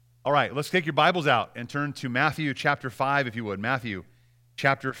All right, let's take your Bibles out and turn to Matthew chapter 5, if you would. Matthew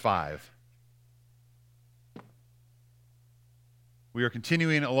chapter 5. We are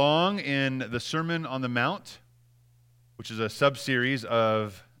continuing along in the Sermon on the Mount, which is a sub-series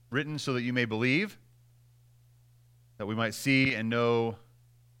of Written So That You May Believe, that we might see and know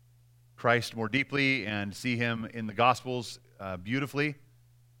Christ more deeply and see him in the Gospels beautifully,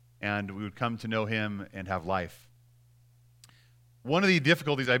 and we would come to know him and have life. One of the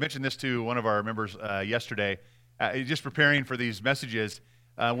difficulties, I mentioned this to one of our members yesterday, just preparing for these messages,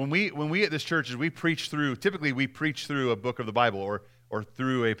 when we at this church, as we preach through, typically we preach through a book of the Bible or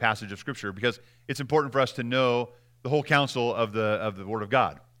through a passage of Scripture, because it's important for us to know the whole counsel of the Word of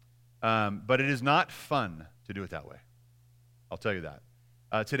God. But it is not fun to do it that way. I'll tell you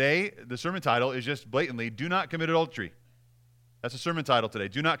that. Today, the sermon title is just blatantly, Do Not Commit Adultery. That's the sermon title today,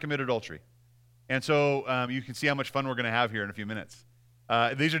 Do Not Commit Adultery. And so you can see how much fun we're going to have here in a few minutes.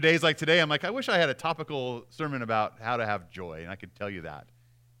 These are days like today, I'm like, I wish I had a topical sermon about how to have joy, and I could tell you that.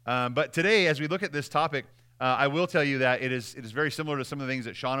 But today, as we look at this topic, I will tell you that it is very similar to some of the things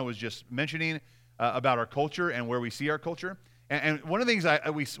that Shauna was just mentioning about our culture and where we see our culture. And one of the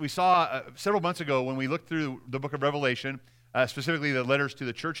things we saw several months ago when we looked through the book of Revelation, specifically the letters to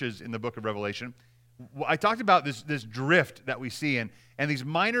the churches in the book of Revelation, I talked about this drift that we see and these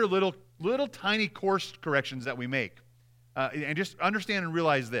minor little tiny course corrections that we make. And just understand and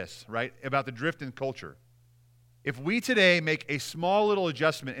realize this, right, about the drift in culture. If we today make a small little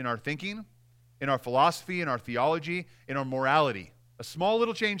adjustment in our thinking, in our philosophy, in our theology, in our morality, a small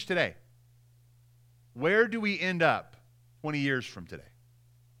little change today, where do we end up 20 years from today?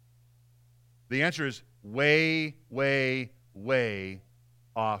 The answer is way, way, way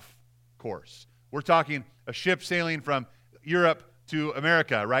off course. We're talking a ship sailing from Europe to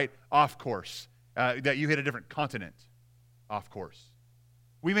America, right? Off course. That you hit a different continent. Off course.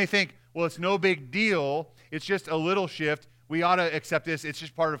 We may think, well, it's no big deal. It's just a little shift. We ought to accept this. It's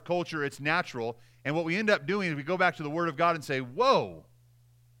just part of culture. It's natural. And what we end up doing is we go back to the Word of God and say, whoa,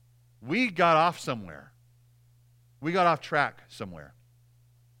 we got off somewhere. We got off track somewhere.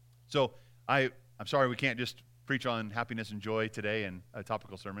 So I'm sorry we can't just preach on happiness and joy today in a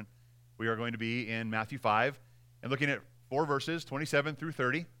topical sermon. We are going to be in Matthew 5 and looking at 4 verses, 27 through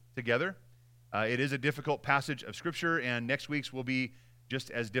 30 together. It is a difficult passage of Scripture, and next week's will be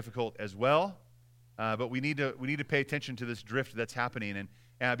just as difficult as well. But we need to pay attention to this drift that's happening,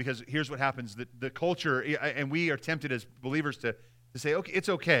 and because here's what happens: the culture, and we are tempted as believers to say, okay, it's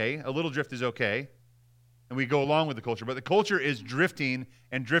okay, a little drift is okay, and we go along with the culture. But the culture is drifting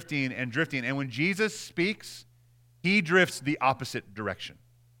and drifting and drifting, and when Jesus speaks, he drifts the opposite direction.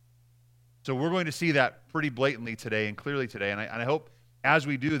 So we're going to see that pretty blatantly today and clearly today, and I hope as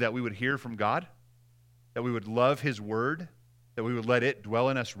we do that we would hear from God, that we would love his word, that we would let it dwell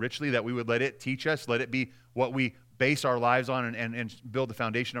in us richly, that we would let it teach us, let it be what we base our lives on and build the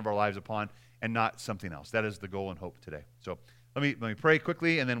foundation of our lives upon, and not something else. That is the goal and hope today. So let me pray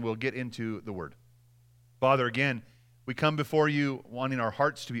quickly, and then we'll get into the word. Father, again, we come before you wanting our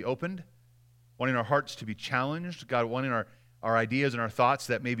hearts to be opened, wanting our hearts to be challenged, God, wanting our ideas and our thoughts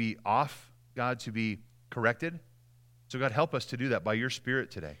that may be off, God, to be corrected. So God, help us to do that by your Spirit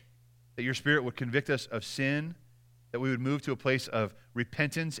today, that your Spirit would convict us of sin, that we would move to a place of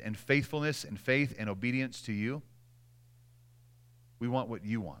repentance and faithfulness and faith and obedience to you. We want what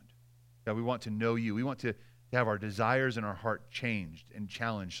you want. God, we want to know you. We want to have our desires in our heart changed and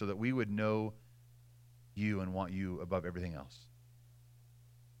challenged so that we would know you and want you above everything else.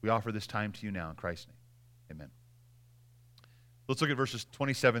 We offer this time to you now in Christ's name. Amen. Let's look at verses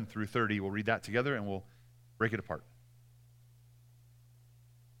 27 through 30. We'll read that together and we'll break it apart.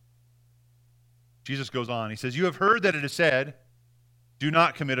 Jesus goes on. He says, "You have heard that it is said, 'Do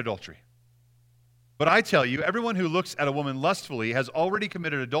not commit adultery.' But I tell you, everyone who looks at a woman lustfully has already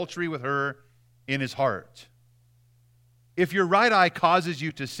committed adultery with her in his heart. If your right eye causes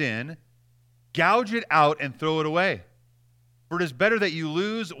you to sin, gouge it out and throw it away. For it is better that you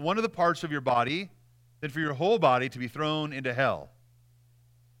lose one of the parts of your body than for your whole body to be thrown into hell.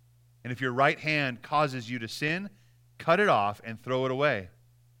 And if your right hand causes you to sin, cut it off and throw it away.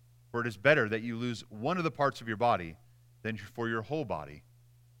 For it is better that you lose one of the parts of your body than for your whole body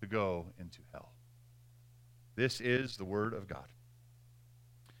to go into hell." This is the word of God.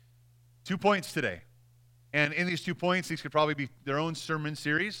 2 points today. And in these 2 points, these could probably be their own sermon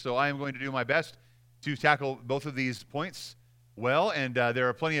series, so I am going to do my best to tackle both of these points well. And there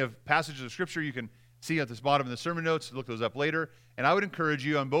are plenty of passages of Scripture you can see at this bottom of the sermon notes. Look those up later. And I would encourage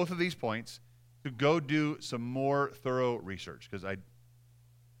you on both of these points to go do some more thorough research, because I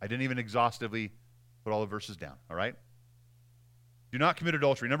didn't even exhaustively put all the verses down, all right? Do not commit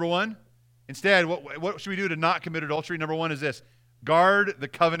adultery. Number one, instead, what should we do to not commit adultery? Number one is this: guard the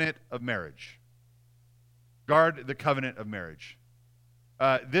covenant of marriage. Guard the covenant of marriage.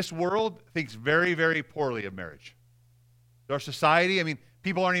 This world thinks very, very poorly of marriage. Our society,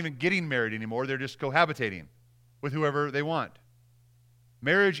 people aren't even getting married anymore. They're just cohabitating with whoever they want.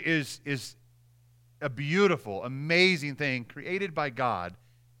 Marriage is a beautiful, amazing thing created by God,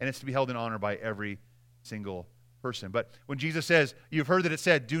 and it's to be held in honor by every single person. But when Jesus says, you've heard that it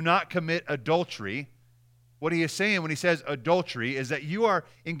said, do not commit adultery, what he is saying when he says adultery is that you are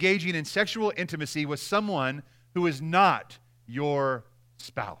engaging in sexual intimacy with someone who is not your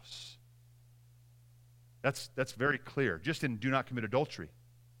spouse. That's very clear, just in do not commit adultery.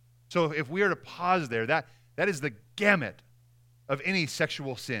 So if we are to pause there, that is the gamut of any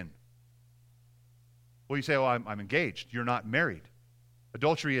sexual sin. Well, you say, well, I'm engaged. You're not married.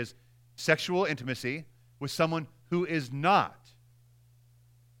 Adultery is sexual intimacy with someone who is not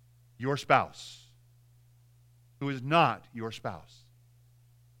your spouse. Who is not your spouse.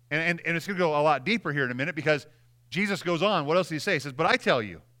 And it's going to go a lot deeper here in a minute, because Jesus goes on. What else does he say? He says, but I tell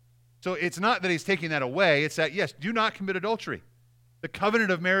you. So it's not that he's taking that away. It's that, yes, do not commit adultery. The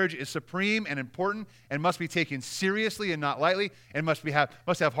covenant of marriage is supreme and important and must be taken seriously and not lightly, and must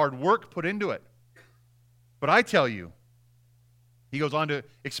have hard work put into it. But I tell you, he goes on to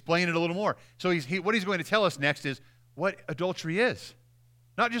explain it a little more. So what he's going to tell us next is what adultery is.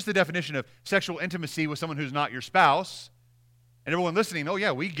 Not just the definition of sexual intimacy with someone who's not your spouse. And everyone listening, oh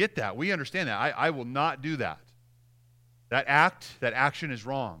yeah, we get that. We understand that. I will not do that. That action is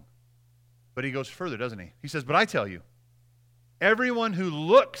wrong. But he goes further, doesn't he? He says, but I tell you, everyone who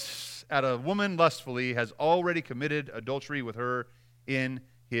looks at a woman lustfully has already committed adultery with her in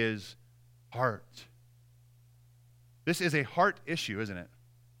his heart. This is a heart issue, isn't it?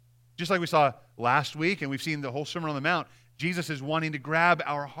 Just like we saw last week, and we've seen the whole Sermon on the Mount, Jesus is wanting to grab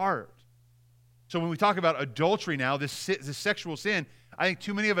our heart. So when we talk about adultery now, this sexual sin, I think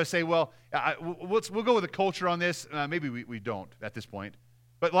too many of us say, well, we'll go with the culture on this. Maybe we don't at this point.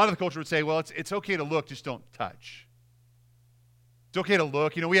 But a lot of the culture would say, well, it's okay to look, just don't touch. It's okay to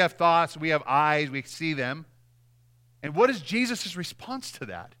look. We have thoughts, we have eyes, we see them. And what is Jesus' response to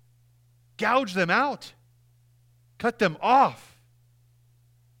that? Gouge them out. Cut them off.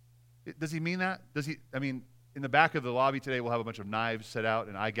 Does he mean that? In the back of the lobby today, we'll have a bunch of knives set out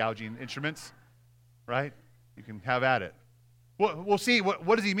and eye gouging instruments, right? You can have at it. We'll see.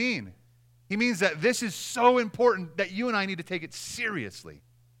 What does he mean? He means that this is so important that you and I need to take it seriously.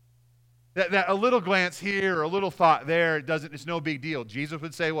 That a little glance here or a little thought there, it's no big deal. Jesus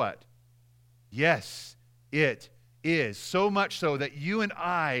would say what? Yes, it is. So much so that you and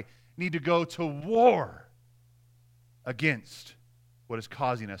I need to go to war against what is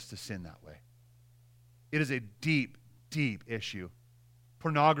causing us to sin that way. It is a deep, deep issue.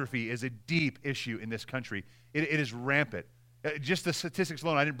 Pornography is a deep issue in this country. It is rampant. Just the statistics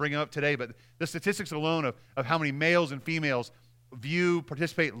alone, I didn't bring them up today, but the statistics alone of how many males and females view,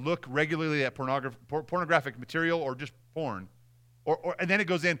 participate, look regularly at pornographic material or just porn. And then it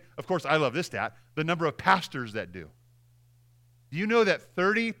goes in, of course, I love this stat, the number of pastors that do. Do you know that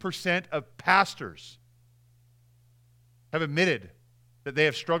 30% of pastors have admitted that they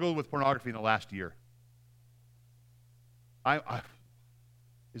have struggled with pornography in the last year?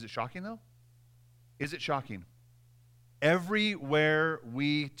 Is it shocking, though? Is it shocking? Everywhere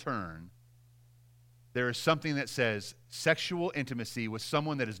we turn, there is something that says sexual intimacy with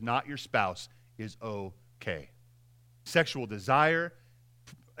someone that is not your spouse is okay. Sexual desire,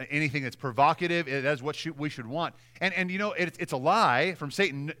 anything that's provocative, that's what we should want. And it's a lie from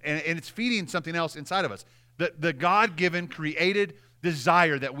Satan, and it's feeding something else inside of us. The God-given, created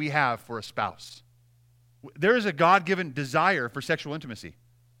desire that we have for a spouse. There is a God-given desire for sexual intimacy.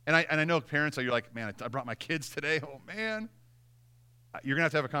 And I know parents, you're like, man, I brought my kids today. Oh, man. You're going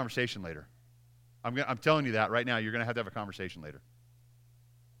to have a conversation later. I'm telling you that right now. You're going to have a conversation later.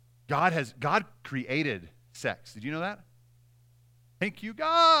 God created sex. Did you know that? Thank you,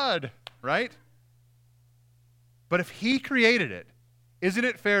 God. Right? But if he created it, isn't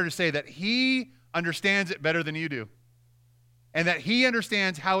it fair to say that he understands it better than you do? And that he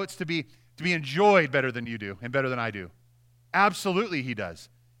understands how it's to be enjoyed better than you do and better than I do? Absolutely he does.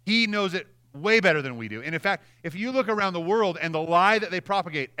 He knows it way better than we do. And in fact, if you look around the world and the lie that they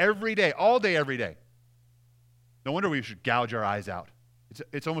propagate every day, all day, every day, no wonder we should gouge our eyes out.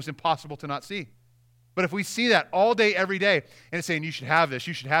 It's almost impossible to not see. But if we see that all day, every day, and it's saying you should have this,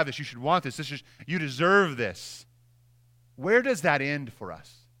 you should have this, you should want this, you deserve this, where does that end for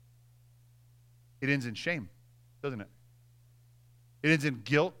us? It ends in shame, doesn't it? It ends in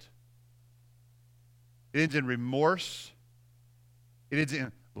guilt. It ends in remorse. It is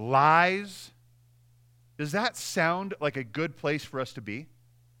in lies. Does that sound like a good place for us to be?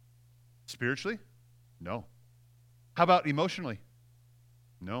 Spiritually? No. How about emotionally?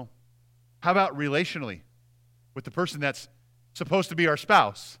 No. How about relationally with the person that's supposed to be our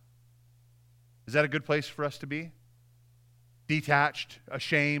spouse? Is that a good place for us to be? Detached,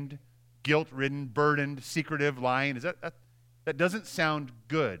 ashamed, guilt-ridden, burdened, secretive, lying. That doesn't sound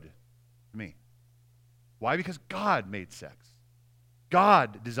good to me. Why? Because God made sex.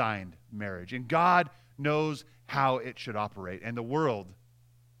 God designed marriage, and God knows how it should operate, and the world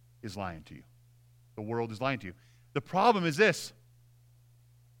is lying to you. The world is lying to you. The problem is this.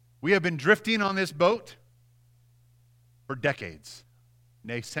 We have been drifting on this boat for decades,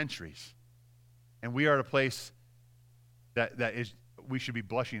 nay, centuries. And we are at a place that is, we should be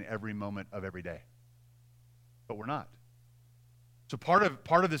blushing every moment of every day. But we're not. So part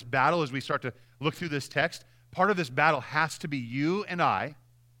of this battle, as we start to look through this text, part of this battle has to be you and I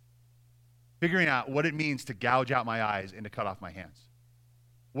figuring out what it means to gouge out my eyes and to cut off my hands.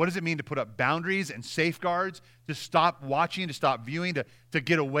 What does it mean to put up boundaries and safeguards, to stop watching, to stop viewing, to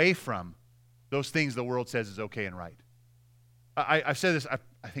get away from those things the world says is okay and right? I've said this,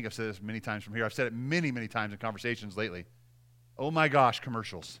 I think I've said this many times from here. I've said it many, many times in conversations lately. Oh my gosh,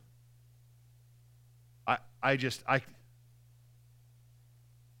 commercials.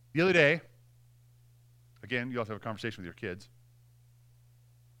 The other day, again, you also have a conversation with your kids,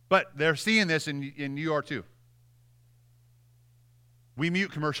 but they're seeing this, and you are too. We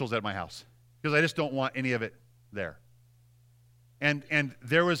mute commercials at my house because I just don't want any of it there. And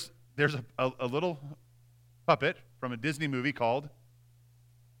there's a little puppet from a Disney movie called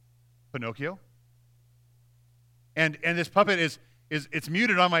Pinocchio. And this puppet it's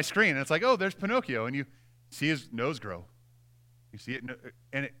muted on my screen. And it's like, oh, there's Pinocchio. And you see his nose grow. You see it,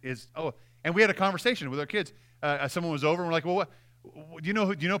 and it is, oh, and we had a conversation with our kids. Someone was over, and we're like, well, do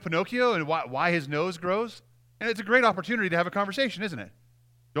you know Pinocchio and why his nose grows? And it's a great opportunity to have a conversation, isn't it?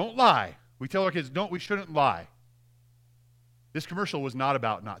 Don't lie. We tell our kids, we shouldn't lie. This commercial was not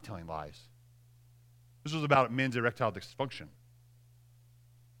about not telling lies. This was about men's erectile dysfunction.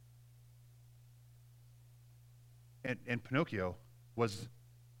 And Pinocchio was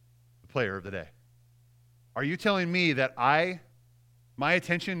the player of the day. Are you telling me that my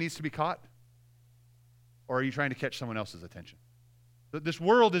attention needs to be caught? Or are you trying to catch someone else's attention? This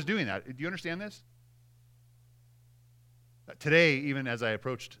world is doing that. Do you understand this? Today, even as I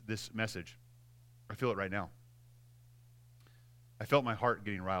approached this message, I feel it right now. I felt my heart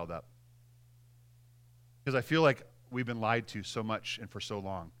getting riled up. Because I feel like we've been lied to so much and for so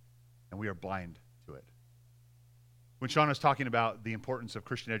long, and we are blind to it. When Sean was talking about the importance of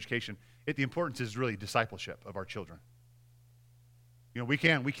Christian education, the importance is really discipleship of our children. You know, we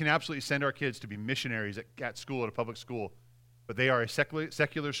can absolutely send our kids to be missionaries at school, at a public school, but they are a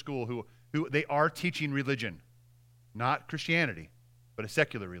secular school who they are teaching religion, not Christianity, but a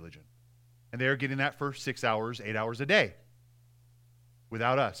secular religion. And they are getting that for 6 hours, 8 hours a day.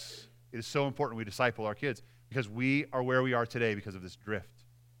 Without us, it is so important we disciple our kids because we are where we are today because of this drift.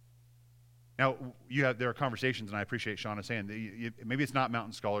 Now, there are conversations, and I appreciate Shauna saying that maybe it's not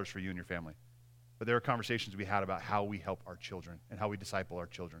mountain scholars for you and your family, but there are conversations we had about how we help our children and how we disciple our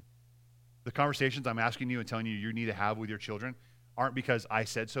children. The conversations I'm asking you and telling you need to have with your children aren't because I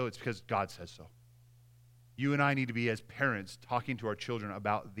said so, it's because God says so. You and I need to be, as parents, talking to our children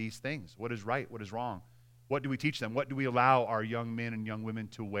about these things. What is right? What is wrong? What do we teach them? What do we allow our young men and young women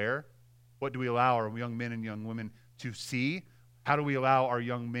to wear? What do we allow our young men and young women to see? How do we allow our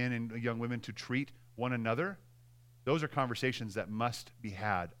young men and young women to treat one another? Those are conversations that must be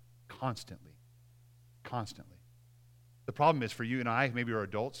had constantly. Constantly. The problem is for you and I, maybe we're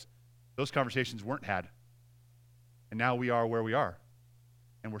adults, those conversations weren't had. And now we are where we are.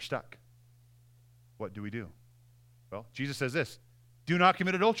 And we're stuck. What do we do? Well, Jesus says this, do not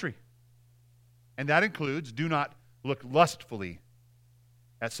commit adultery. And that includes do not look lustfully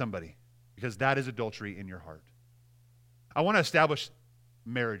at somebody, because that is adultery in your heart. I want to establish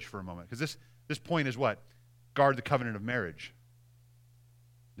marriage for a moment, because this point is what? Guard the covenant of marriage.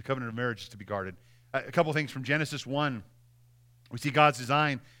 The covenant of marriage is to be guarded. A couple things from Genesis 1. We see God's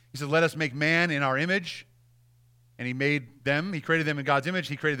design. He said, let us make man in our image. And he made them. He created them in God's image.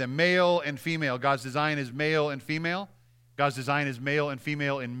 He created them male and female. God's design is male and female. God's design is male and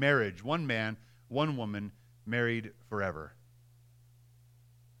female in marriage. One man, one woman, married forever.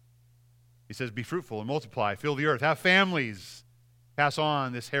 He says, be fruitful and multiply, fill the earth, have families, pass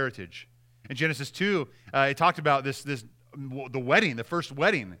on this heritage. In Genesis 2, it talked about the wedding, the first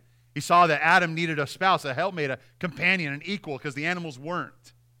wedding. He saw that Adam needed a spouse, a helpmate, a companion, an equal, because the animals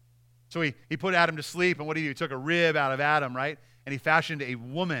weren't. So he put Adam to sleep, and what did he do? He took a rib out of Adam, right? And and he fashioned a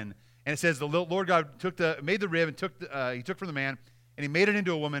woman. And it says the Lord God made the rib and he took from the man, and he made it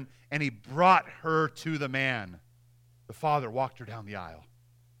into a woman, and he brought her to the man. The father walked her down the aisle.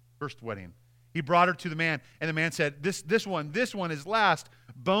 First wedding. He brought her to the man, and the man said, this one is last,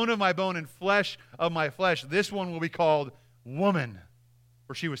 bone of my bone and flesh of my flesh. This one will be called woman,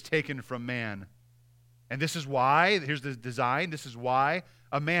 for she was taken from man. And this is why, here's the design, this is why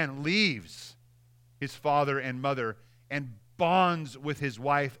a man leaves his father and mother and bonds with his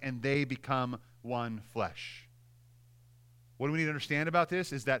wife, and they become one flesh. What do we need to understand about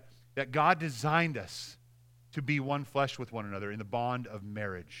this is that God designed us to be one flesh with one another in the bond of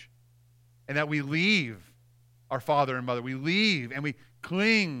marriage. And that we leave our father and mother. We leave and we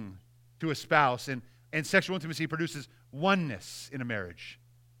cling to a spouse. And sexual intimacy produces oneness in a marriage.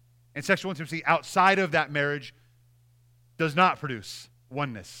 And sexual intimacy outside of that marriage does not produce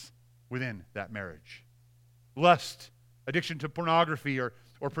oneness within that marriage. Lust, addiction to pornography or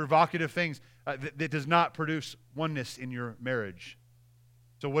provocative things, that does not produce oneness in your marriage.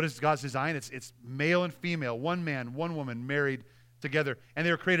 So what is God's design? It's male and female, one man, one woman, married together. And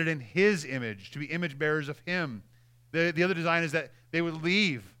they were created in his image, to be image bearers of him. The other design is that they would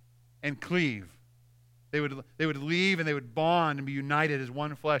leave and cleave. They would leave and they would bond and be united as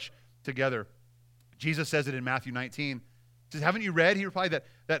one flesh together. Jesus says it in Matthew 19. He says, haven't you read? He replied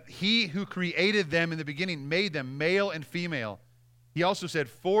that he who created them in the beginning made them male and female. He also said,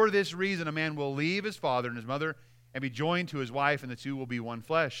 for this reason a man will leave his father and his mother and be joined to his wife, and the two will be one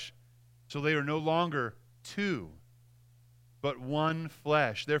flesh. So they are no longer two, but one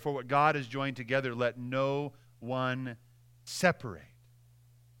flesh. Therefore, what God has joined together, let no one separate.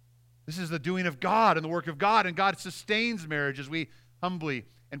 This is the doing of God and the work of God, and God sustains marriage as we humbly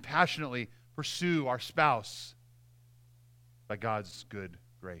and passionately pursue our spouse by God's good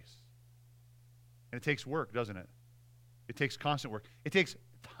grace. And it takes work, doesn't it? It takes constant work. It takes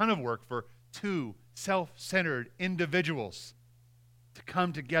a ton of work for two self-centered individuals to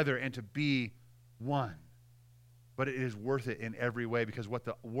come together and to be one. But it is worth it in every way, because what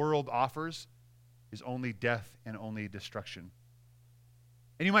the world offers is only death and only destruction.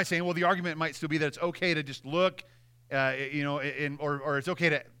 And you might say, well, the argument might still be that it's okay to just look, or it's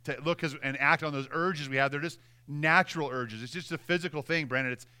okay to look and act on those urges we have. They're just natural urges. It's just a physical thing,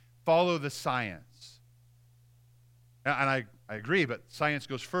 Brandon. It's follow the science. And I agree, but science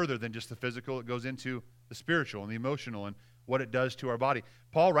goes further than just the physical. It goes into the spiritual and the emotional and what it does to our body.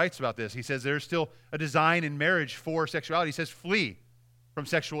 Paul writes about this. He says there's still a design in marriage for sexuality. He says flee from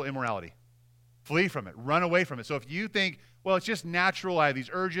sexual immorality. Flee from it. Run away from it. So if you think, well, it's just natural, I have these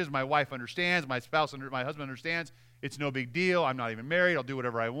urges, my wife understands, my husband understands, it's no big deal, I'm not even married, I'll do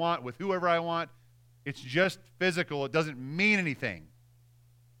whatever I want with whoever I want, it's just physical, it doesn't mean anything,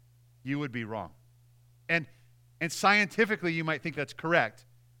 you would be wrong. And scientifically, you might think that's correct,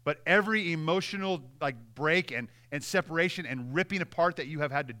 but every emotional break and separation and ripping apart that you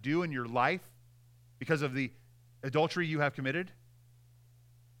have had to do in your life because of the adultery you have committed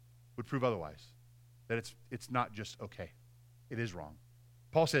would prove otherwise. That it's not just okay. It is wrong.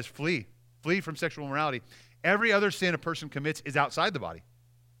 Paul says flee. Flee from sexual immorality. Every other sin a person commits is outside the body.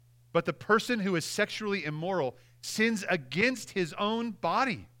 But the person who is sexually immoral sins against his own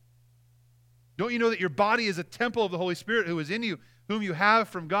body. Don't you know that your body is a temple of the Holy Spirit who is in you, whom you have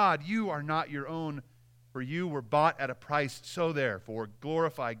from God? You are not your own, for you were bought at a price. So therefore,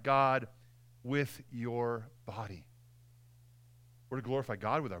 glorify God with your body. We're to glorify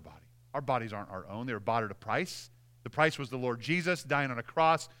God with our body. Our bodies aren't our own. They were bought at a price. The price was the Lord Jesus dying on a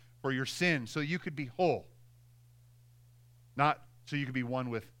cross for your sin so you could be whole. Not so you could be one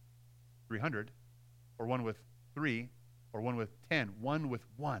with 300 or one with 3 or one with 10. One with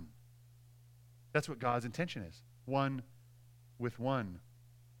one. That's what God's intention is. One with one.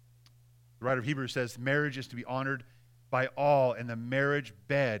 The writer of Hebrews says marriage is to be honored by all, and the marriage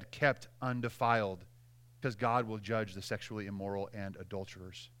bed kept undefiled, because God will judge the sexually immoral and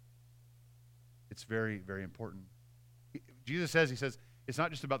adulterers. It's very, very important. Jesus says, he says, it's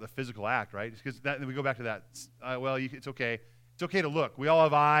not just about the physical act, right? Because then we go back to that. It's okay. It's okay to look. We all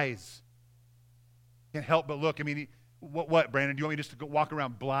have eyes. Can't help but look. I mean, what, Brandon? Do you want me just to go walk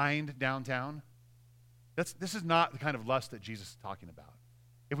around blind downtown? This is not the kind of lust that Jesus is talking about.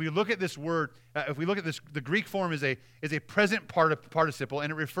 If we look at this word, the Greek form is a present participle,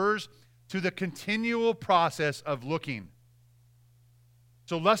 and it refers to the continual process of looking.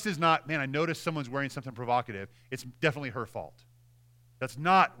 So lust is not, man, I noticed someone's wearing something provocative. It's definitely her fault. That's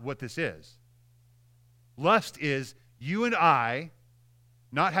not what this is. Lust is you and I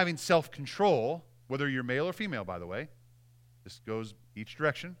not having self-control, whether you're male or female, by the way. This goes each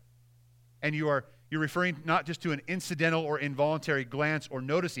direction. And you are You're referring not just to an incidental or involuntary glance or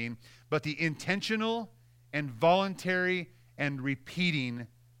noticing, but the intentional and voluntary and repeating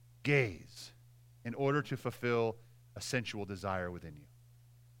gaze in order to fulfill a sensual desire within you.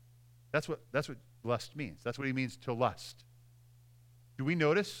 That's what lust means. That's what he means to lust. Do we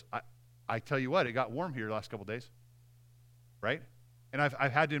notice? I tell you what, it got warm here the last couple of days, right? And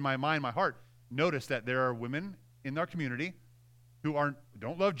I've had in my mind, my heart, notice that there are women in our community who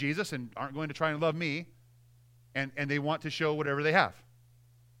don't love Jesus and aren't going to try and love me, and they want to show whatever they have.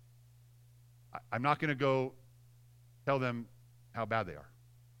 I'm not going to go tell them how bad they are.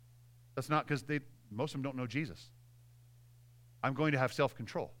 That's not because most of them don't know Jesus. I'm going to have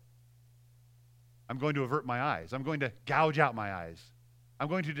self-control. I'm going to avert my eyes. I'm going to gouge out my eyes. I'm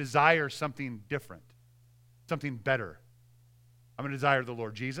going to desire something different, something better. I'm going to desire the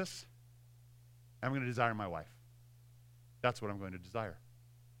Lord Jesus. I'm going to desire my wife. That's what I'm going to desire.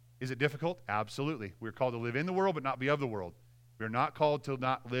 Is it difficult? Absolutely. We're called to live in the world, but not be of the world. We're not called to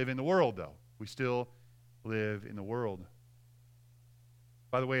not live in the world, though. We still live in the world.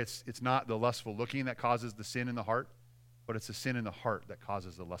 By the way, it's not the lustful looking that causes the sin in the heart, but it's the sin in the heart that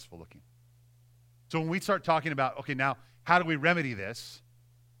causes the lustful looking. So when we start talking about, okay, now, how do we remedy this?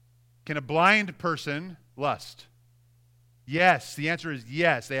 Can a blind person lust? Yes. The answer is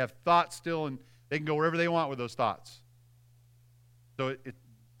yes. They have thoughts still, and they can go wherever they want with those thoughts. So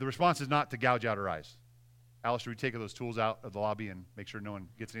the response is not to gouge out our eyes. Alistair, we take those tools out of the lobby and make sure no one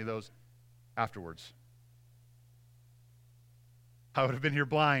gets any of those afterwards. I would have been here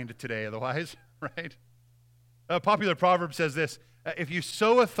blind today otherwise, right? A popular proverb says this: if you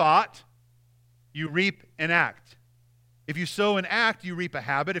sow a thought, you reap an act. If you sow an act, you reap a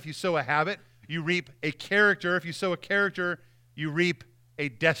habit. If you sow a habit, you reap a character. If you sow a character, you reap a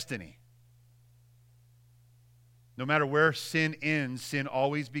destiny. No matter where sin ends, sin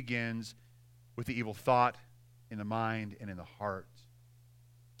always begins with the evil thought in the mind and in the heart.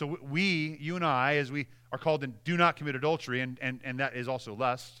 So you and I, as we are called to do not commit adultery, and that is also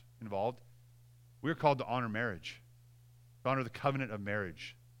lust involved, we are called to honor marriage, to honor the covenant of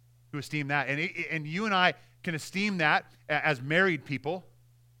marriage, to esteem that. And you and I can esteem that as married people.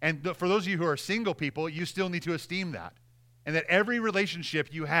 And for those of you who are single people, you still need to esteem that. And that every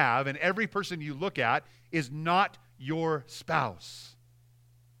relationship you have and every person you look at is not your spouse.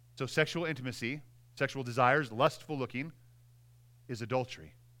 So sexual intimacy, sexual desires, lustful looking, is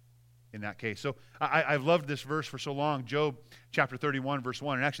adultery in that case. So I've loved this verse for so long. Job chapter 31, verse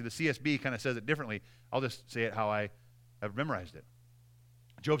 1. And actually the CSB kind of says it differently. I'll just say it how I have memorized it.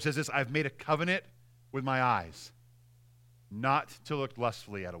 Job says this: I've made a covenant with my eyes not to look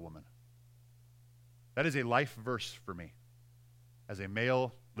lustfully at a woman. That is a life verse for me as a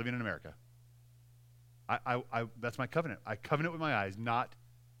male living in America. That's my covenant. I covenant with my eyes not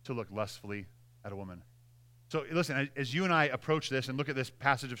to look lustfully at a woman. So listen, as you and I approach this and look at this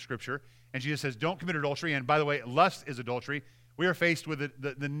passage of Scripture, and Jesus says, don't commit adultery, and by the way, lust is adultery, we are faced with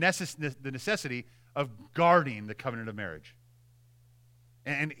the necessity of guarding the covenant of marriage.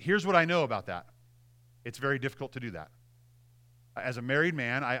 And here's what I know about that. It's very difficult to do that. As a married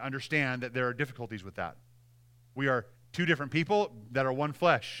man, I understand that there are difficulties with that. We are two different people that are one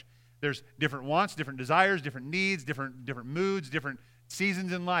flesh. There's different wants, different desires, different needs, different moods, different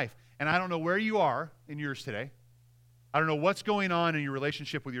seasons in life. And I don't know where you are in yours today. I don't know what's going on in your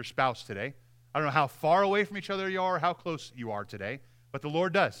relationship with your spouse today. I don't know how far away from each other you are, or how close you are today, but the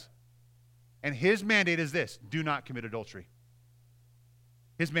Lord does. And His mandate is this: do not commit adultery.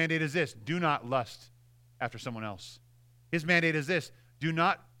 His mandate is this: do not lust after someone else. His mandate is this: do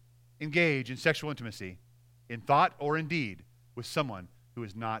not engage in sexual intimacy, in thought or in deed, with someone who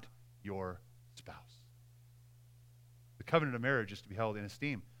is not your spouse. The covenant of marriage is to be held in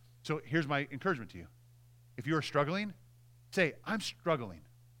esteem. So here's my encouragement to you. If you are struggling, say, I'm struggling.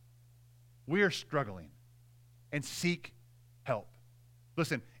 We are struggling. And seek help.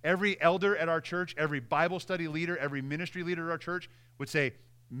 Listen, every elder at our church, every Bible study leader, every ministry leader at our church would say,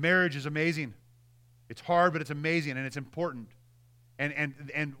 marriage is amazing. It's hard, but it's amazing, and it's important.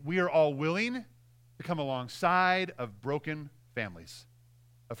 And we are all willing to come alongside of broken families,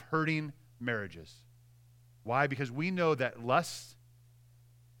 of hurting marriages. Why? Because we know that lust,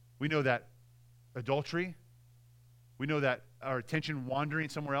 we know that adultery, we know that our attention wandering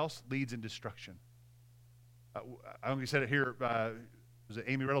somewhere else leads in destruction. I only said it here. Was it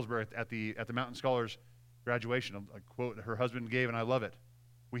Amy Rettlesberg at the Mountain Scholars graduation? A quote that her husband gave, and I love it.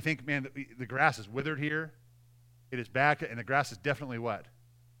 We think, man, the grass is withered here. It is back, and the grass is definitely what?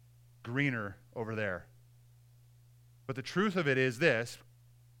 Greener over there. But the truth of it is this: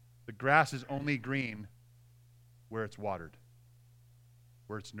 the grass is only green where it's watered,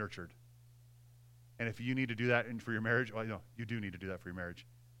 where it's nurtured. And if you need to do that for your marriage, well, you do need to do that for your marriage.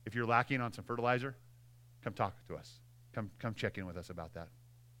 If you're lacking on some fertilizer, come talk to us. Come check in with us about that.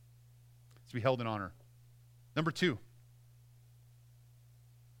 It's to be held in honor. Number 2,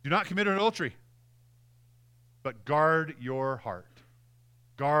 do not commit adultery, but guard your heart.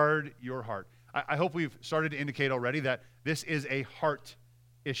 Guard your heart. I hope we've started to indicate already that this is a heart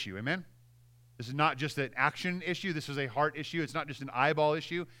issue. Amen? This is not just an action issue. This is a heart issue. It's not just an eyeball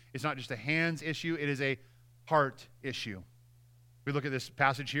issue. It's not just a hands issue. It is a heart issue. We look at this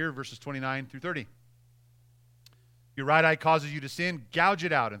passage here, verses 29 through 30. Your right eye causes you to sin, gouge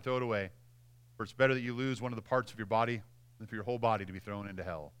it out and throw it away. For it's better that you lose one of the parts of your body than for your whole body to be thrown into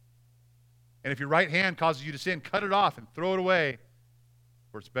hell. And if your right hand causes you to sin, cut it off and throw it away.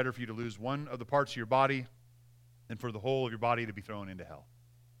 For it's better for you to lose one of the parts of your body than for the whole of your body to be thrown into hell.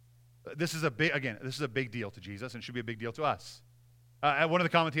 This is a big deal to Jesus, and should be a big deal to us. One of the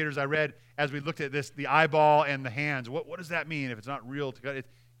commentators I read as we looked at this, the eyeball and the hands, what does that mean if it's not real to God?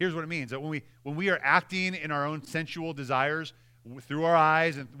 Here's what it means: that when we are acting in our own sensual desires through our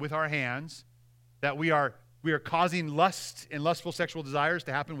eyes and with our hands, that we are causing lust and lustful sexual desires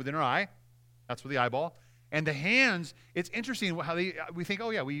to happen within our eye. That's with the eyeball. And the hands, it's interesting how we think,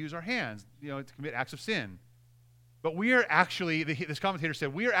 we use our hands, to commit acts of sin. But we are actually, this commentator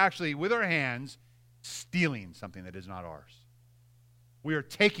said, we are actually, with our hands, stealing something that is not ours. We are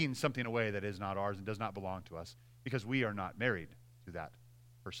taking something away that is not ours and does not belong to us because we are not married to that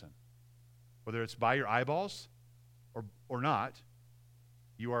person. Whether it's by your eyeballs or not,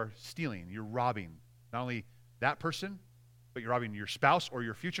 you are stealing, you're robbing not only that person, but you're robbing your spouse or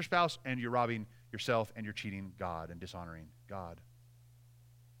your future spouse, and you're robbing yourself, and you're cheating God and dishonoring God.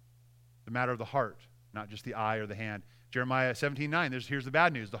 The matter of the heart, not just the eye or the hand. Jeremiah 17:9, here's the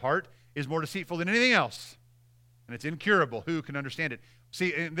bad news. The heart is more deceitful than anything else, and it's incurable. Who can understand it?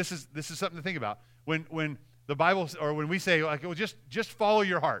 See, and this is something to think about. When the Bible, or when we say, just follow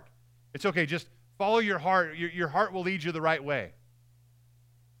your heart. It's okay, just follow your heart. Your heart will lead you the right way.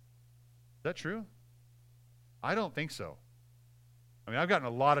 Is that true? I don't think so. I've gotten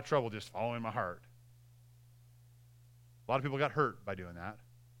a lot of trouble just following my heart. A lot of people got hurt by doing that.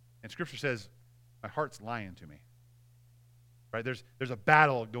 And Scripture says, my heart's lying to me. Right? There's a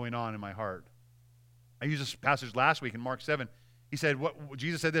battle going on in my heart. I used this passage last week in Mark 7. He said,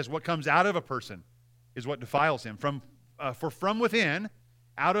 Jesus said this, what comes out of a person is what defiles him. For from within,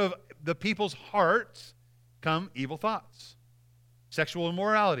 out of the people's hearts, come evil thoughts, sexual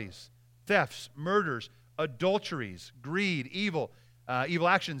immoralities, thefts, murders, adulteries, greed, evil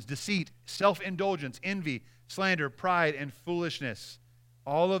actions, deceit, self-indulgence, envy, slander, pride, and foolishness.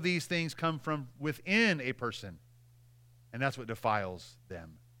 All of these things come from within a person, and that's what defiles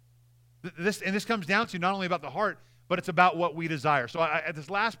them. This comes down to not only about the heart, but it's about what we desire. So at this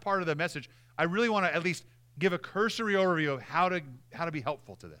last part of the message, I really want to at least give a cursory overview of how to be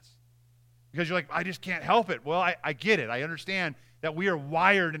helpful to this. Because you're like, I just can't help it. Well, I get it. I understand that we are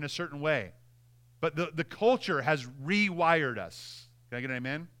wired in a certain way. But the culture has rewired us. Can I get an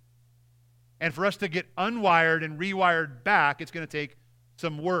amen? And for us to get unwired and rewired back, it's going to take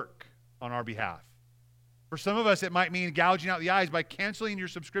some work on our behalf. For some of us, it might mean gouging out the eyes by canceling your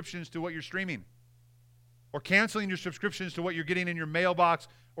subscriptions to what you're streaming, or canceling your subscriptions to what you're getting in your mailbox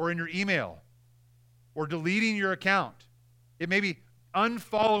or in your email, or deleting your account. It may be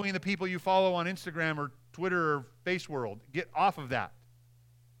unfollowing the people you follow on Instagram or Twitter or Faceworld. Get off of that.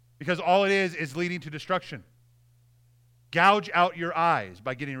 Because all it is leading to destruction. Gouge out your eyes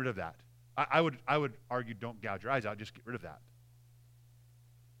by getting rid of that. I would argue don't gouge your eyes out, just get rid of that.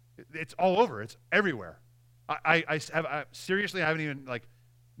 It's all over. It's everywhere. I seriously, I haven't even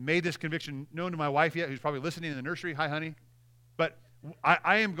made this conviction known to my wife yet, who's probably listening in the nursery. Hi, honey. But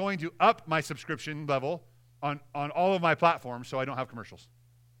I am going to up my subscription level on all of my platforms so I don't have commercials.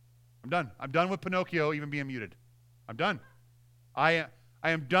 I'm done. I'm done with Pinocchio even being muted. I'm done. I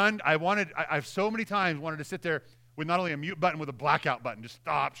am done. I've so many times wanted to sit there with not only a mute button, with a blackout button. Just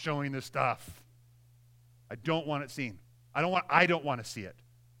stop showing this stuff. I don't want it seen. I don't want to see it.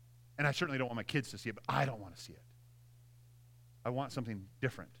 And I certainly don't want my kids to see it, but I don't want to see it. I want something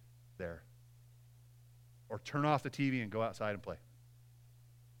different there. Or turn off the TV and go outside and play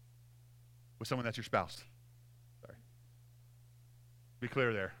with someone that's your spouse. Sorry. Be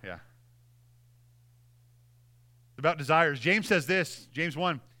clear there, yeah. About desires. James says this, James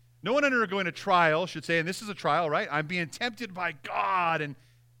 1, no one undergoing a trial should say, and this is a trial, right? I'm being tempted by God, and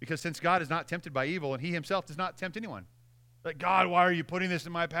because since God is not tempted by evil, and he himself does not tempt anyone. Like, God, why are you putting this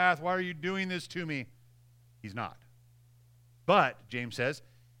in my path? Why are you doing this to me? He's not. But, James says,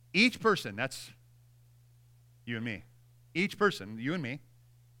 each person, that's you and me, each person, you and me,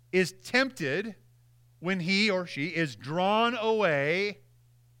 is tempted when he or she is drawn away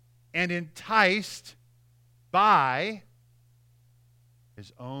and enticed by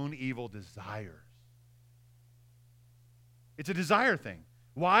his own evil desires. It's a desire thing.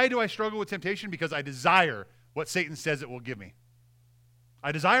 Why do I struggle with temptation? Because I desire what Satan says it will give me.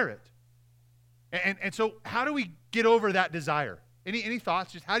 I desire it. And so how do we get over that desire? Any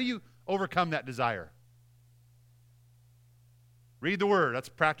thoughts? Just how do you overcome that desire? Read the Word. That's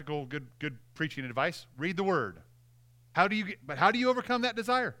practical, good preaching advice. Read the Word. How do you overcome that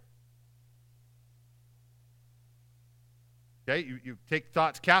desire? Okay, you take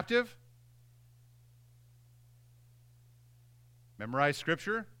thoughts captive. Memorize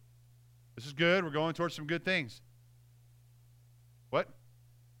Scripture. This is good. We're going towards some good things. What?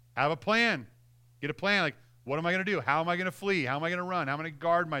 Have a plan. Get a plan. Like, what am I going to do? How am I going to flee? How am I going to run? How am I going to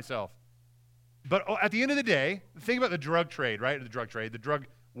guard myself? But at the end of the day, think about the drug trade, right? The drug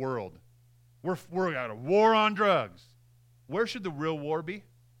world. We're at a war on drugs. Where should the real war be?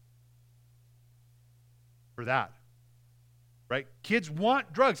 For that. Right? Kids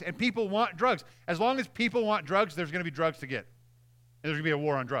want drugs, and people want drugs. As long as people want drugs, there's going to be drugs to get. And there's going to be a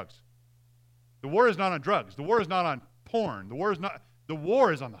war on drugs. The war is not on drugs. The war is not on porn. The war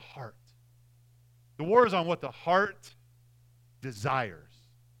is on the heart. The war is on what the heart desires.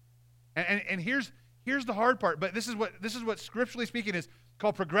 And here's the hard part, but this is what scripturally speaking is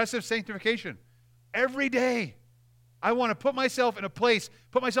called progressive sanctification. Every day, I want to put myself in a place,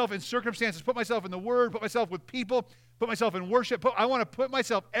 put myself in circumstances, put myself in the Word, put myself with people, put myself in worship. I want to put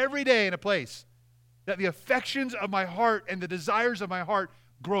myself every day in a place that the affections of my heart and the desires of my heart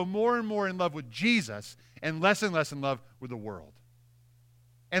grow more and more in love with Jesus and less in love with the world.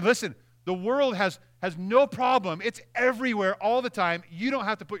 And listen, the world has no problem. It's everywhere all the time. You don't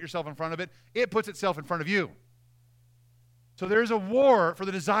have to put yourself in front of it. It puts itself in front of you. So there's a war for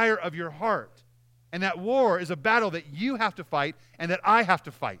the desire of your heart. And that war is a battle that you have to fight and that I have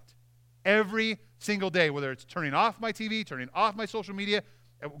to fight every single day, whether it's turning off my TV, turning off my social media,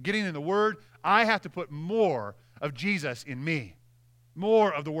 getting in the Word. I have to put more of Jesus in me,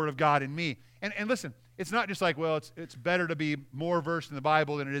 more of the Word of God in me. And listen, it's not just like, well, it's better to be more versed in the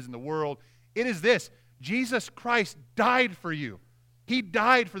Bible than it is in the world. It is this: Jesus Christ died for you. He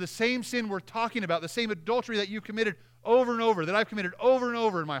died for the same sin we're talking about, the same adultery that you committed over and over, that I've committed over and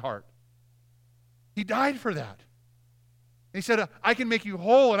over in my heart. He died for that. And he said, I can make you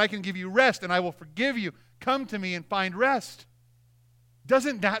whole and I can give you rest and I will forgive you. Come to me and find rest.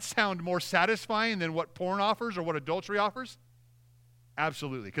 Doesn't that sound more satisfying than what porn offers or what adultery offers?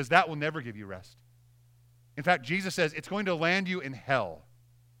 Absolutely, because that will never give you rest. In fact, Jesus says it's going to land you in hell.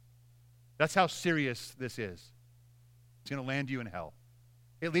 That's how serious this is. It's going to land you in hell.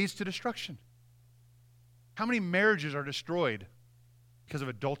 It leads to destruction. How many marriages are destroyed because of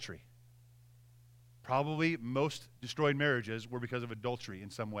adultery? Probably most destroyed marriages were because of adultery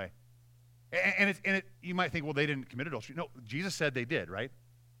in some way. And you might think, well, they didn't commit adultery. No, Jesus said they did, right?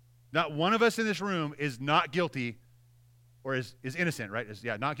 Not one of us in this room is not guilty or is innocent, right?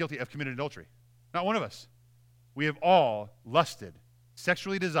 Not guilty of committing adultery. Not one of us. We have all lusted,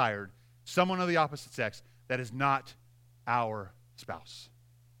 sexually desired someone of the opposite sex that is not our spouse.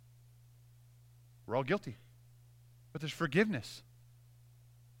 We're all guilty. But there's forgiveness.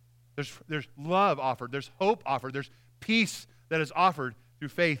 There's love offered. There's hope offered. There's peace that is offered through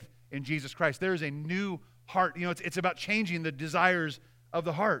faith in Jesus Christ. There is a new heart. You know, it's about changing the desires of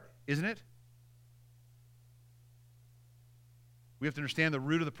the heart, isn't it? We have to understand the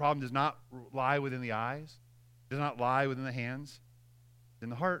root of the problem does not lie within the eyes, does not lie within the hands, it's in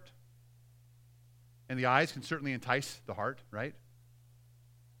the heart. And the eyes can certainly entice the heart, right?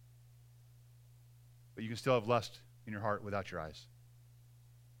 But you can still have lust in your heart without your eyes.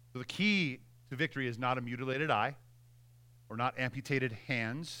 So the key to victory is not a mutilated eye or not amputated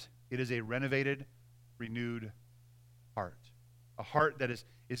hands. It is a renovated, renewed heart. A heart that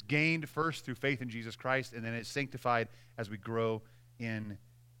is gained first through faith in Jesus Christ and then is sanctified as we grow in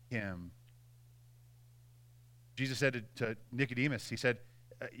Him. Jesus said to Nicodemus, He said,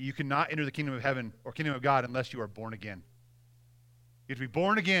 you cannot enter the kingdom of heaven or kingdom of God unless you are born again. You have to be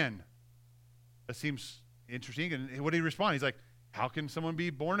born again. That seems interesting. And what did he respond? He's like, how can someone be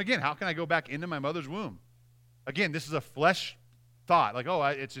born again? How can I go back into my mother's womb? Again, this is a flesh thought. Like,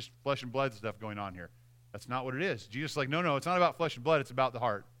 it's just flesh and blood stuff going on here. That's not what it is. Jesus is like, no, it's not about flesh and blood. It's about the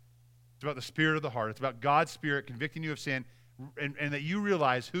heart. It's about the spirit of the heart. It's about God's Spirit convicting you of sin and that you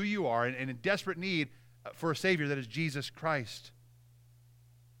realize who you are and in desperate need for a Savior that is Jesus Christ.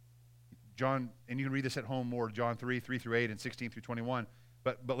 John, and you can read this at home more, John 3:3-8 and 16-21.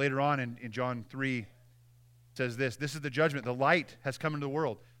 But later on in John 3, it says this is the judgment. The light has come into the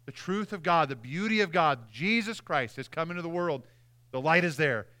world. the truth of God, the beauty of God, Jesus Christ has come into the world. The light is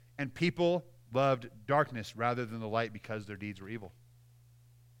there, and people loved darkness rather than the light because their deeds were evil.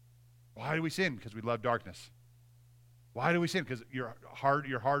 Why do we sin? Because we love darkness. Why do we sin? Because your hard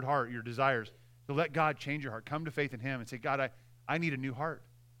heart, your desires. So let God change your heart. Come to faith in Him and say, God, I need a new heart.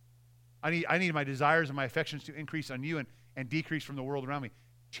 I need my desires and my affections to increase on you and decrease from the world around me.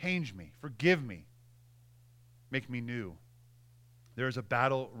 Change me. Forgive me. Make me new. There is a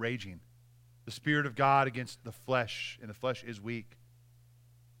battle raging. The Spirit of God against the flesh, and the flesh is weak.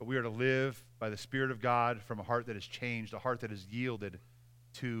 But we are to live by the Spirit of God from a heart that is changed, a heart that is yielded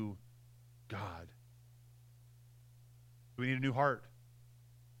to God. We need a new heart.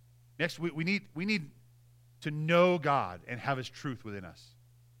 Next, we need to know God and have His truth within us.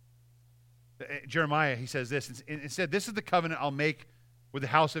 Jeremiah, he says this. Instead, this is the covenant I'll make with the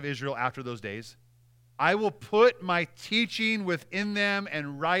house of Israel after those days. I will put my teaching within them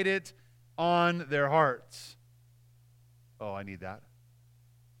and write it on their hearts. Oh, I need that.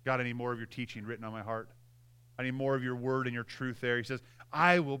 God, I need more of your teaching written on my heart. I need more of your word and your truth there. He says,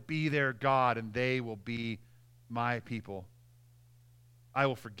 I will be their God and they will be my people. I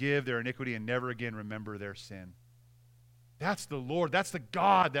will forgive their iniquity and never again remember their sin. That's the Lord. That's the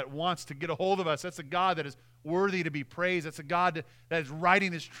God that wants to get a hold of us. That's the God that is worthy to be praised. That's the God that is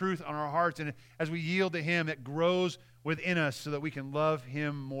writing His truth on our hearts. And as we yield to Him, it grows within us so that we can love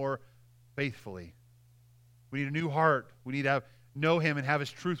Him more faithfully. We need a new heart. We need to know Him and have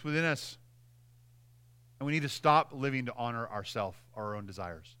His truth within us. And we need to stop living to honor ourselves, our own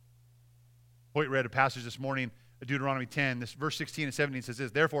desires. Hoyt read a passage this morning, Deuteronomy 10. This verse 16 and 17 says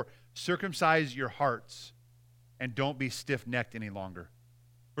this, therefore, circumcise your hearts and don't be stiff-necked any longer.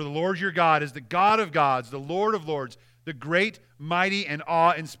 For the Lord your God is the God of gods, the Lord of lords, the great, mighty, and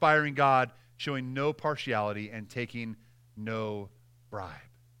awe-inspiring God, showing no partiality and taking no bribe.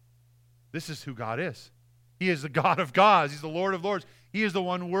 This is who God is. He is the God of gods. He's the Lord of lords. He is the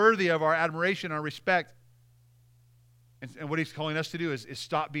one worthy of our admiration, our respect. And what He's calling us to do is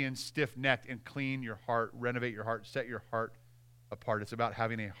stop being stiff-necked and clean your heart, renovate your heart, set your heart apart. It's about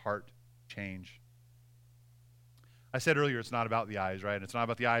having a heart change. I said earlier it's not about the eyes, right? It's not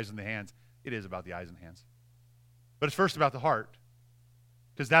about the eyes and the hands. It is about the eyes and hands. But it's first about the heart,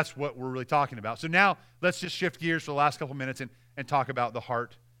 because that's what we're really talking about. So now let's just shift gears for the last couple minutes and talk about the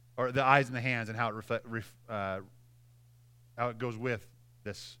heart, or the eyes and the hands, and how it goes with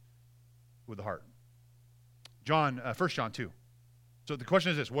this, with the heart. 1 John 2. So the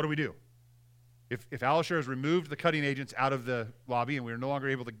question is this, what do we do? If Alisher has removed the cutting agents out of the lobby and we are no longer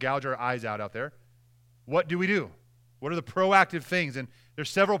able to gouge our eyes out there, what do we do? What are the proactive things? And there's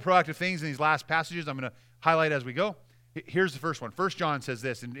several proactive things in these last passages I'm going to highlight as we go. Here's the first one. 1 John says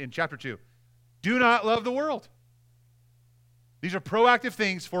this in chapter 2. Do not love the world. These are proactive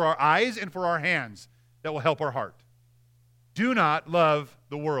things for our eyes and for our hands that will help our heart. Do not love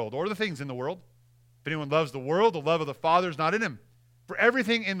the world or the things in the world. If anyone loves the world, the love of the Father is not in him. For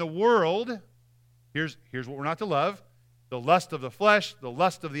everything in the world, here's what we're not to love. The lust of the flesh, the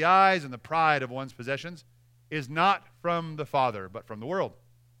lust of the eyes, and the pride of one's possessions is not from the Father, but from the world.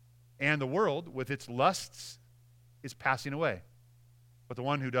 And the world, with its lusts, is passing away. But the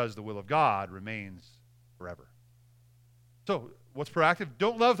one who does the will of God remains forever. So, what's proactive?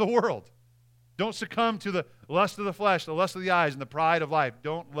 Don't love the world. Don't succumb to the lust of the flesh, the lust of the eyes, and the pride of life.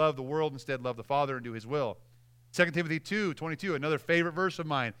 Don't love the world. Instead, love the Father and do His will. 2 Timothy 2:22, another favorite verse of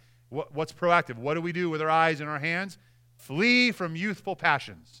mine. What's proactive? What do we do with our eyes and our hands? Flee from youthful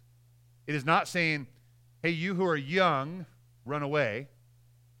passions. It is not saying, hey, you who are young, run away.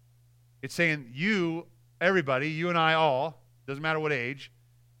 It's saying you, everybody, you and I all, doesn't matter what age,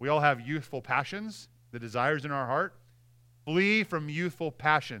 we all have youthful passions, the desires in our heart. Flee from youthful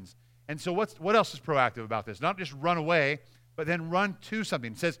passions. And so what else is proactive about this? Not just run away, but then run to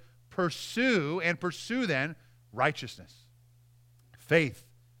something. It says pursue then righteousness, faith,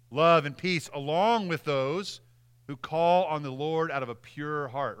 love, and peace, along with those who call on the Lord out of a pure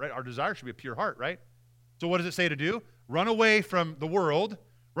heart, right? Our desire should be a pure heart, right? So what does it say to do? Run away from the world.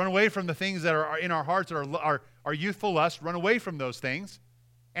 Run away from the things that are in our hearts that are youthful lust. Run away from those things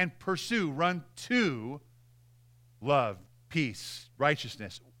and pursue, run to love, peace,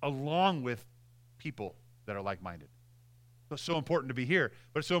 righteousness, along with people that are like-minded. So it's so important to be here,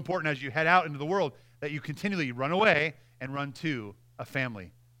 but it's so important as you head out into the world that you continually run away and run to a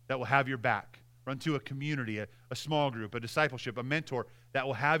family that will have your back. Run to a community, a small group, a discipleship, a mentor that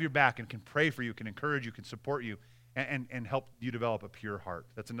will have your back and can pray for you, can encourage you, can support you, and help you develop a pure heart.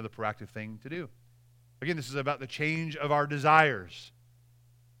 That's another proactive thing to do. Again, this is about the change of our desires.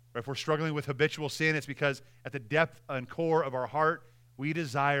 If we're struggling with habitual sin, it's because at the depth and core of our heart, we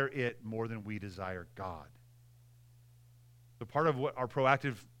desire it more than we desire God. So part of what our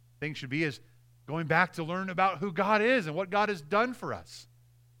proactive thing should be is going back to learn about who God is and what God has done for us.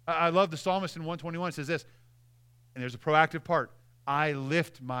 I love the psalmist in 121. It says this, and there's a proactive part. I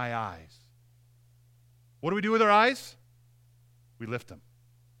lift my eyes. What do we do with our eyes? We lift them.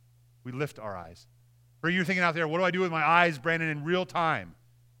 We lift our eyes. For you thinking out there, what do I do with my eyes, Brandon, in real time?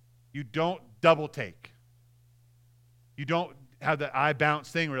 You don't double take. You don't have the eye bounce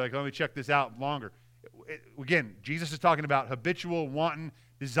thing where you're like, let me check this out longer. Again, Jesus is talking about habitual, wanton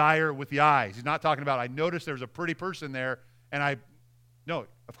desire with the eyes. He's not talking about, I noticed there was a pretty person there, and no,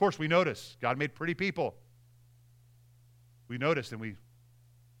 of course we notice. God made pretty people. We notice and we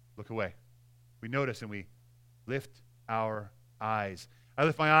look away. We notice and we lift our eyes. I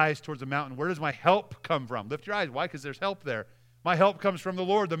lift my eyes towards the mountain. Where does my help come from? Lift your eyes. Why? Because there's help there. My help comes from the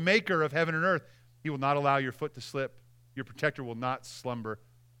Lord, the maker of heaven and earth. He will not allow your foot to slip. Your protector will not slumber.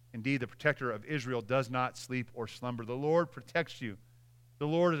 Indeed, the protector of Israel does not sleep or slumber. The Lord protects you. The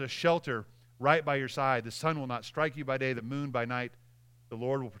Lord is a shelter right by your side. The sun will not strike you by day, the moon by night. The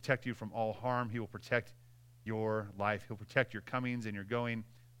Lord will protect you from all harm. He will protect your life. He'll protect your comings and your going,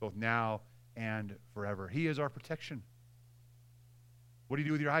 both now and forever. He is our protection. What do you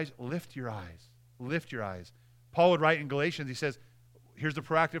do with your eyes? Lift your eyes. Lift your eyes. Paul would write in Galatians, he says, here's the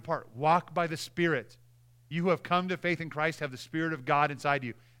proactive part. Walk by the Spirit. You who have come to faith in Christ have the Spirit of God inside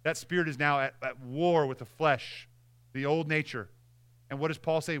you. That Spirit is now at war with the flesh, the old nature. And what does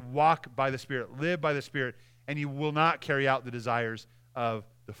Paul say? Walk by the Spirit. Live by the Spirit. And you will not carry out the desires of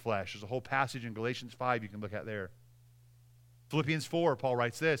the flesh. There's a whole passage in Galatians 5 you can look at there. Philippians 4, Paul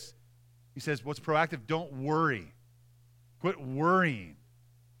writes this. He says, what's proactive? Don't worry. Quit worrying.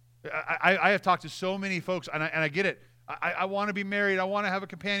 I have talked to so many folks, and I get it. I want to be married. I want to have a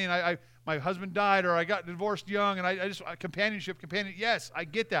companion. My husband died, or I got divorced young, and I just, companionship. Yes, I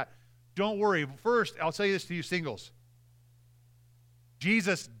get that. Don't worry. First, I'll say this to you singles.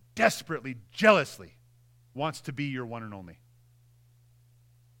 Jesus desperately, jealously wants to be your one and only.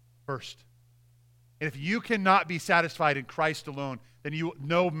 First. And if you cannot be satisfied in Christ alone, then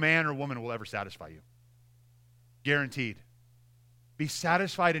no man or woman will ever satisfy you. Guaranteed. Be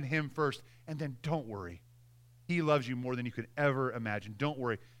satisfied in Him first, and then don't worry. He loves you more than you could ever imagine. Don't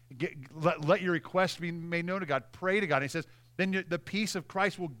worry. Let your request be made known to God. Pray to God. And He says, then the peace of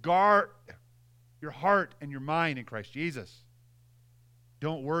Christ will guard your heart and your mind in Christ Jesus.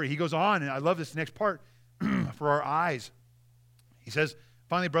 Don't worry. He goes on, and I love this next part for our eyes. He says,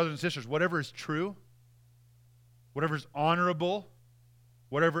 finally, brothers and sisters, whatever is true, whatever is honorable,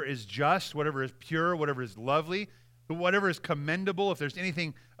 whatever is just, whatever is pure, whatever is lovely, whatever is commendable, if there's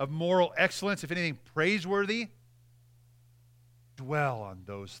anything of moral excellence, if anything praiseworthy, dwell on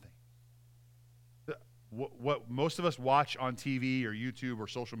those things. What most of us watch on TV or YouTube or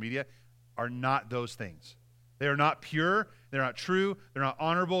social media are not those things. They are not pure, they're not true, they're not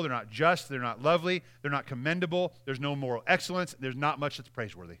honorable, they're not just, they're not lovely, they're not commendable, there's no moral excellence, there's not much that's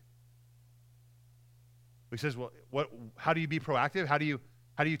praiseworthy. He says, well, how do you be proactive? How do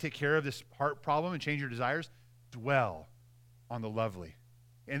you take care of this heart problem and change your desires? Dwell on the lovely.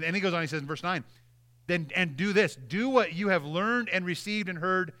 And then he goes on, he says in verse 9, and do this. Do what you have learned and received and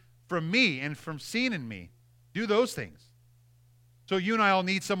heard from me and from seen in me. Do those things. So you and I all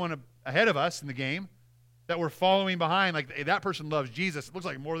need someone ahead of us in the game that we're following behind. Like, hey, that person loves Jesus. It looks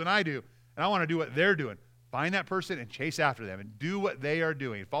like more than I do. And I want to do what they're doing. Find that person and chase after them and do what they are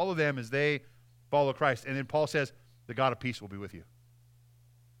doing. Follow them as they follow Christ. And then Paul says, the God of peace will be with you.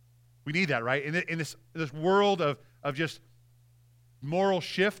 We need that, right? In this world of just moral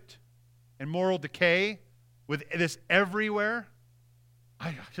shift and moral decay, with this everywhere,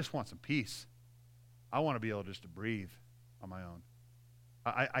 I just want some peace. I want to be able just to breathe on my own.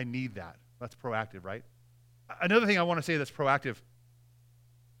 I need that. That's proactive, right? Another thing I want to say that's proactive,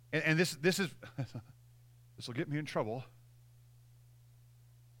 and this is this will get me in trouble.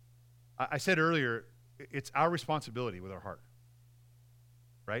 I said earlier, it's our responsibility with our heart,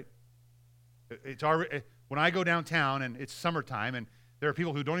 right? When I go downtown and it's summertime and there are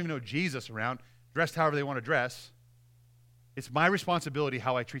people who don't even know Jesus around, dressed however they want to dress, it's my responsibility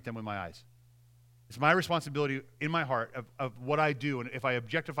how I treat them with my eyes. It's my responsibility in my heart of what I do, and if I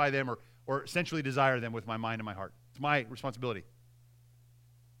objectify them or essentially desire them with my mind and my heart. It's my responsibility.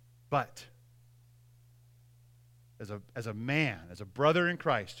 But as a man, as a brother in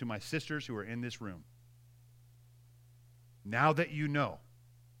Christ, to my sisters who are in this room, now that you know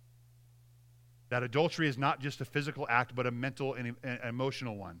that adultery is not just a physical act, but a mental and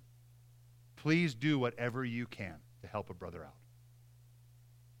emotional one, please do whatever you can to help a brother out.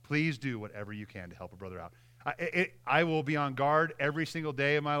 Please do whatever you can to help a brother out. I will be on guard every single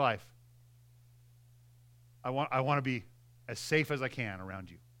day of my life. I want to be as safe as I can around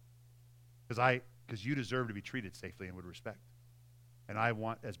you, because you deserve to be treated safely and with respect, and I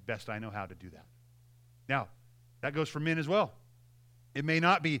want, as best I know how, to do that. Now, that goes for men as well. It may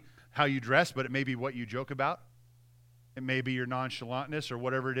not be how you dress, but it may be what you joke about. It may be your nonchalantness or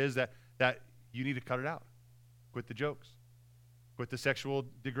whatever it is that you need to cut it out. Quit the jokes. Quit the sexual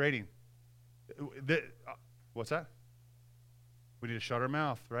degrading. What's that? We need to shut our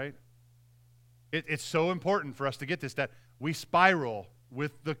mouth, right? It's so important for us to get this, that we spiral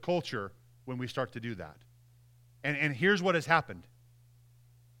with the culture when we start to do that. And here's what has happened.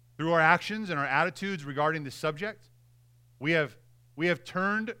 Through our actions and our attitudes regarding this subject, we have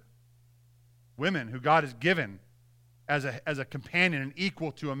turned women who God has given as a companion and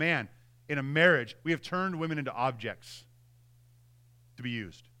equal to a man in a marriage. We have turned women into objects to be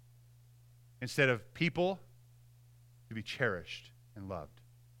used instead of people to be cherished and loved.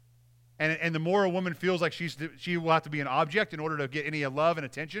 And the more a woman feels like she will have to be an object in order to get any love and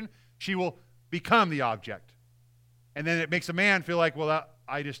attention, she will become the object. And then it makes a man feel like, well,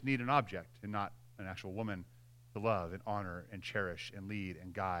 I just need an object and not an actual woman to love and honor and cherish and lead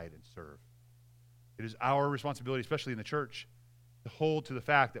and guide and serve. It is our responsibility, especially in the church, to hold to the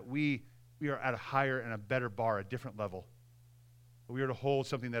fact that we are at a higher and a better bar, a different level. We are to hold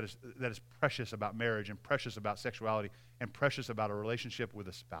something that is precious about marriage and precious about sexuality and precious about a relationship with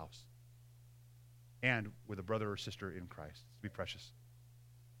a spouse and with a brother or sister in Christ. To be precious.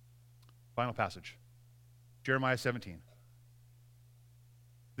 Final passage. Jeremiah 17.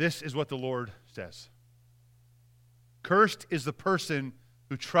 This is what the Lord says. Cursed is the person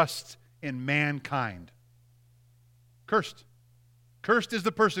who trusts in mankind. Cursed. Cursed is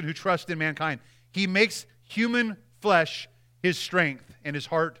the person who trusts in mankind. He makes human flesh his strength, and his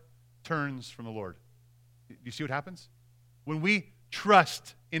heart turns from the Lord. You see what happens? When we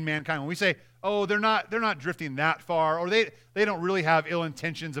trust in mankind, when we say, oh, they're not drifting that far, or they don't really have ill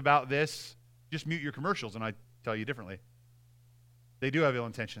intentions about this, just mute your commercials and I tell you differently. They do have ill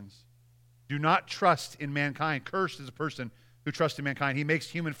intentions. Do not trust in mankind. Cursed is a person who trusts in mankind. He makes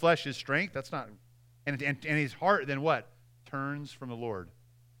human flesh his strength. That's not, and his heart then what? Turns from the Lord.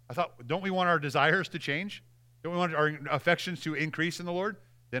 I thought, don't we want our desires to change? Don't we want our affections to increase in the Lord?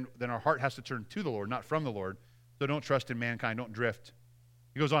 Then our heart has to turn to the Lord, not from the Lord. So don't trust in mankind. Don't drift.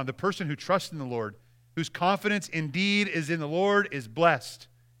 He goes on, the person who trusts in the Lord, whose confidence indeed is in the Lord, is blessed.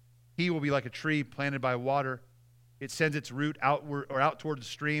 He will be like a tree planted by water. It sends its root outward or out toward the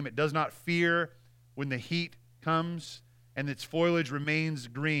stream. It does not fear when the heat comes, and its foliage remains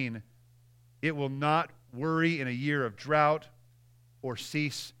green. It will not worry in a year of drought or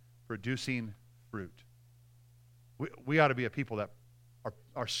cease producing fruit. We ought to be a people that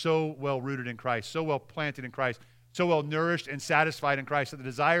are so well rooted in Christ, so well planted in Christ, so well nourished and satisfied in Christ, that the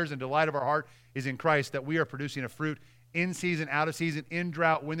desires and delight of our heart is in Christ, that we are producing a fruit in season, out of season, in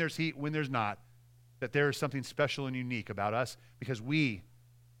drought, when there's heat, when there's not, that there is something special and unique about us because we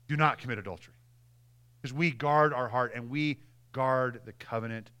do not commit adultery, because we guard our heart and we guard the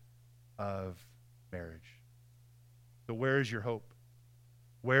covenant of marriage. So where is your hope?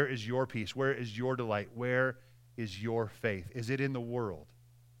 Where is your peace? Where is your delight? Where is your faith? Is it in the world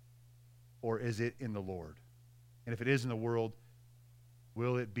or is it in the Lord? And if it is in the world,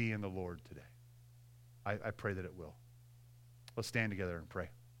 will it be in the Lord today? I pray that it will. Let's stand together and pray.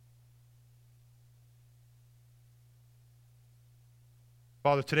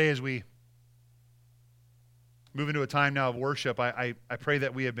 Father, today as we move into a time now of worship, I pray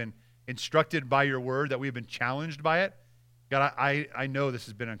that we have been instructed by your word, that we have been challenged by it. God, I know this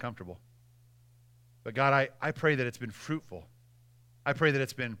has been uncomfortable. But God, I pray that it's been fruitful. I pray that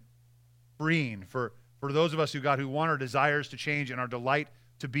it's been freeing for those of us who want our desires to change and our delight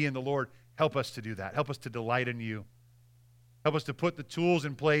to be in the Lord. Help us to do that. Help us to delight in you. Help us to put the tools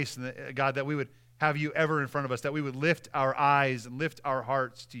in place, God, that we would have you ever in front of us, that we would lift our eyes and lift our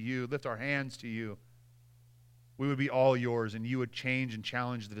hearts to you, lift our hands to you. We would be all yours, and you would change and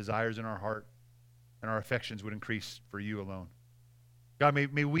challenge the desires in our heart, and our affections would increase for you alone. God,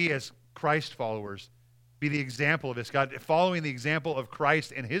 may we as Christ followers be the example of this. God, following the example of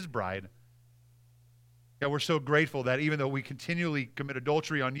Christ and his bride. God, we're so grateful that even though we continually commit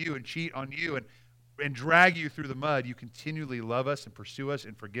adultery on you and cheat on you and drag you through the mud, you continually love us and pursue us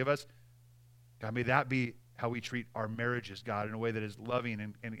and forgive us. God, may that be how we treat our marriages, God, in a way that is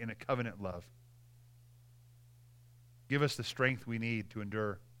loving and in a covenant love. Give us the strength we need to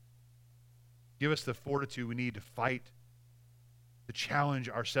endure. Give us the fortitude we need to fight, to challenge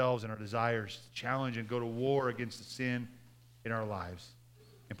ourselves and our desires, to challenge and go to war against the sin in our lives.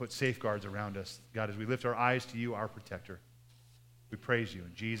 and put safeguards around us. God, as we lift our eyes to you, our protector, we praise you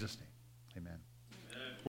in Jesus' name. Amen.